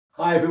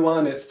Hi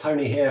everyone, it's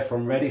Tony here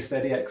from Ready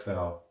Steady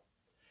Excel.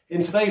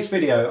 In today's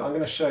video, I'm going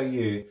to show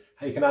you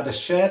how you can add a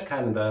shared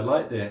calendar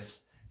like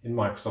this in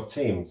Microsoft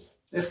Teams.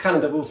 This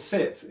calendar will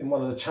sit in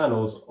one of the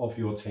channels of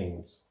your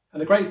Teams.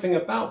 And the great thing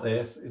about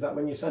this is that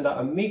when you send out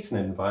a meeting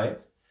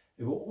invite,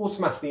 it will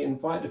automatically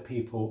invite the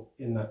people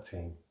in that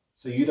team.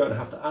 So you don't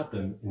have to add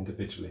them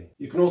individually.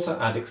 You can also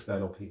add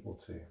external people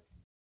too.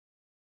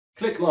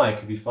 Click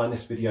like if you find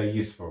this video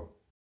useful.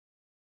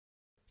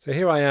 So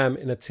here I am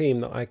in a team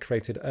that I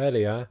created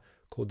earlier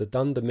called the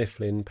Dunder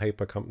Mifflin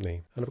Paper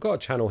Company. And I've got a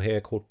channel here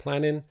called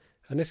Planning,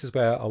 and this is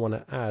where I want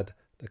to add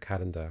the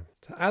calendar.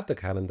 To add the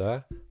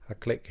calendar, I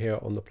click here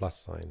on the plus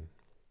sign.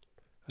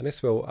 And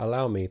this will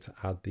allow me to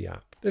add the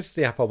app. This is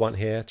the app I want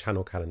here,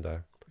 Channel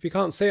Calendar. If you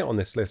can't see it on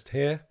this list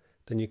here,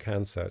 then you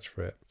can search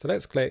for it. So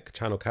let's click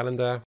Channel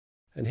Calendar,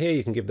 and here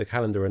you can give the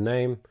calendar a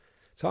name.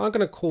 So I'm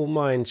going to call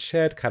mine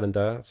Shared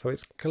Calendar, so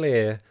it's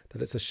clear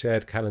that it's a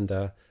shared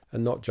calendar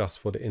and not just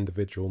for the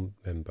individual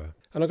member.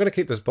 And I'm going to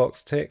keep this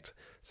box ticked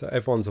so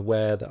everyone's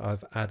aware that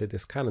I've added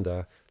this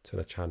calendar to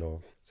the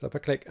channel. So if I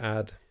click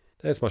add,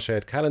 there's my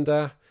shared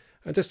calendar.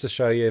 And just to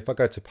show you, if I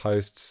go to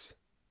posts,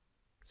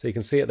 so you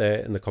can see it there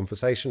in the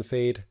conversation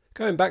feed.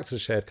 Going back to the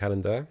shared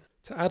calendar,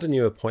 to add a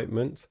new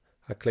appointment,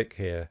 I click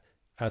here,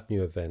 add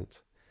new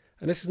event.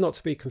 And this is not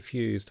to be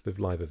confused with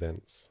live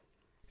events.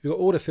 You've got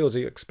all the fields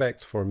that you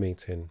expect for a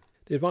meeting.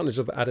 The advantage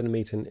of adding a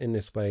meeting in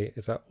this way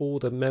is that all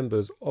the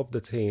members of the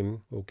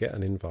team will get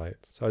an invite,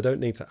 so I don't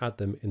need to add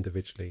them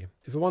individually.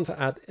 If I want to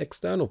add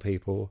external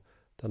people,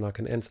 then I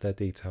can enter their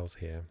details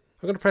here.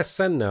 I'm going to press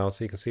send now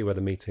so you can see where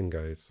the meeting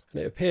goes.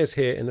 And it appears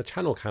here in the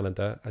channel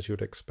calendar as you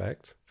would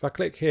expect. If I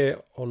click here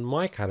on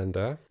my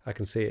calendar, I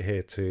can see it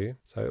here too.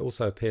 So it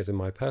also appears in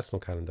my personal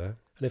calendar.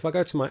 And if I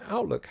go to my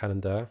Outlook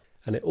calendar,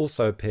 and it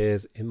also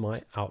appears in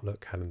my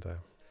Outlook calendar.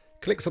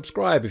 Click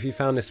subscribe if you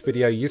found this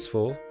video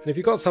useful, and if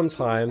you've got some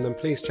time then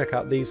please check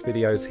out these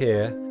videos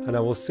here, and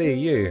I will see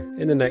you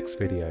in the next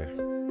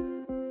video.